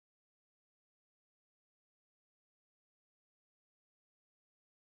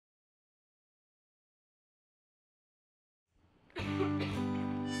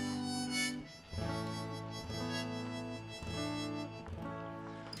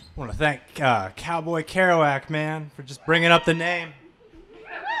I want to thank Cowboy Kerouac, man, for just bringing up the name.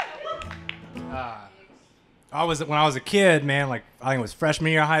 When I was a kid, man, like I think it was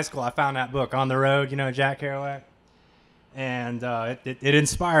freshman year of high school, I found that book, On the Road, you know, Jack Kerouac. And it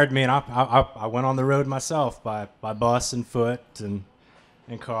inspired me, and I went on the road myself by bus and foot and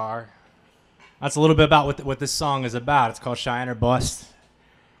car. That's a little bit about what this song is about. It's called Cheyenne or Bust.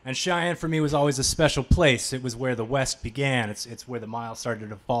 And Cheyenne for me was always a special place. It was where the West began. It's where the miles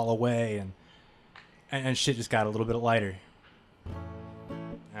started to fall away and shit just got a little bit lighter.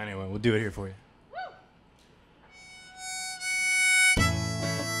 Anyway, we'll do it here for you.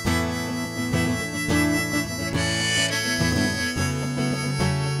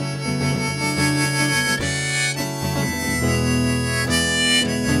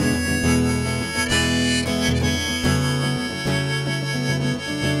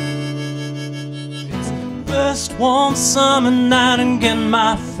 First one summer night again,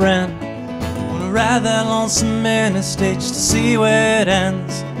 my friend. Wanna ride that lonesome interstate just to see where it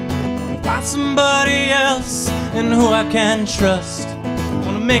ends. Wanna find somebody else and who I can trust.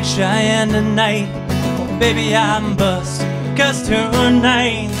 Wanna make Cheyenne tonight. Oh baby, I'm bust. 'Cause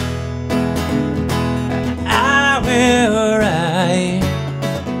tonight I will ride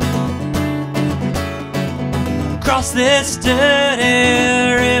across this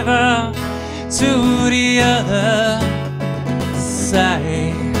dirty river to the other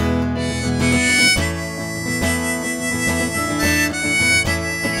side.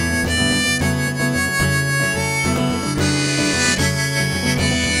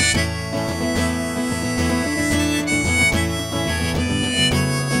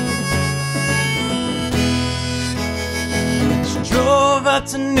 She drove up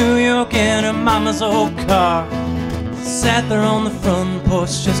to New York in her mama's old car. Sat there on the front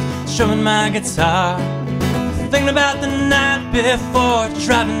porch just strumming my guitar, thinking about the night before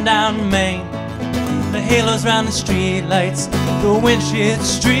driving down Main. The halos round the street lights, the windshield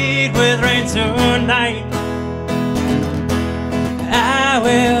street with rain tonight. I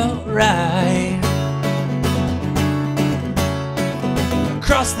will ride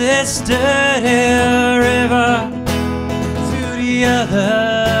across this dirty river to the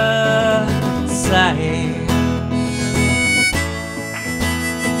other side.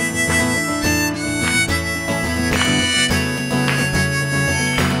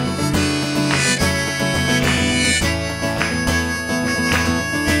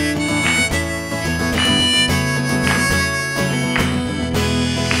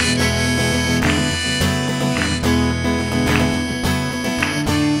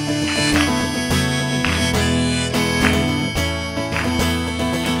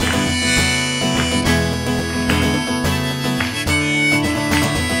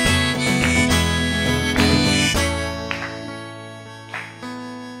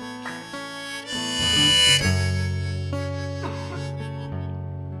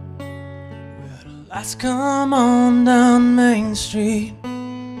 Lights come on down Main Street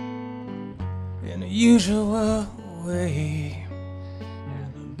in the usual way,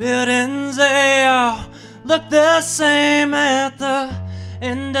 and the buildings, they all look the same at the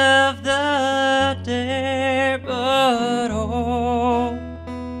end of the day. But oh,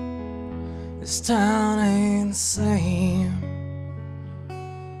 this town ain't the same.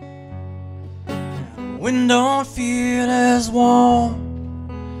 And the wind don't feel as warm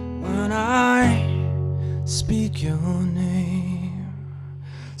when I speak your name.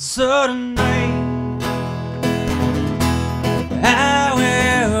 So tonight I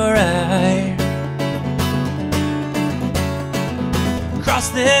will ride across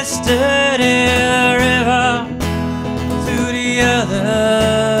this dirty river to the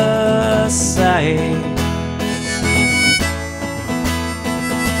other side.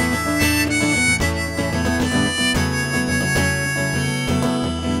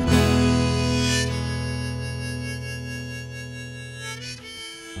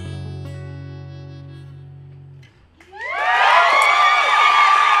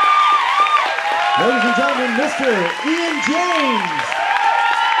 Ladies and gentlemen, Mr. Ian James.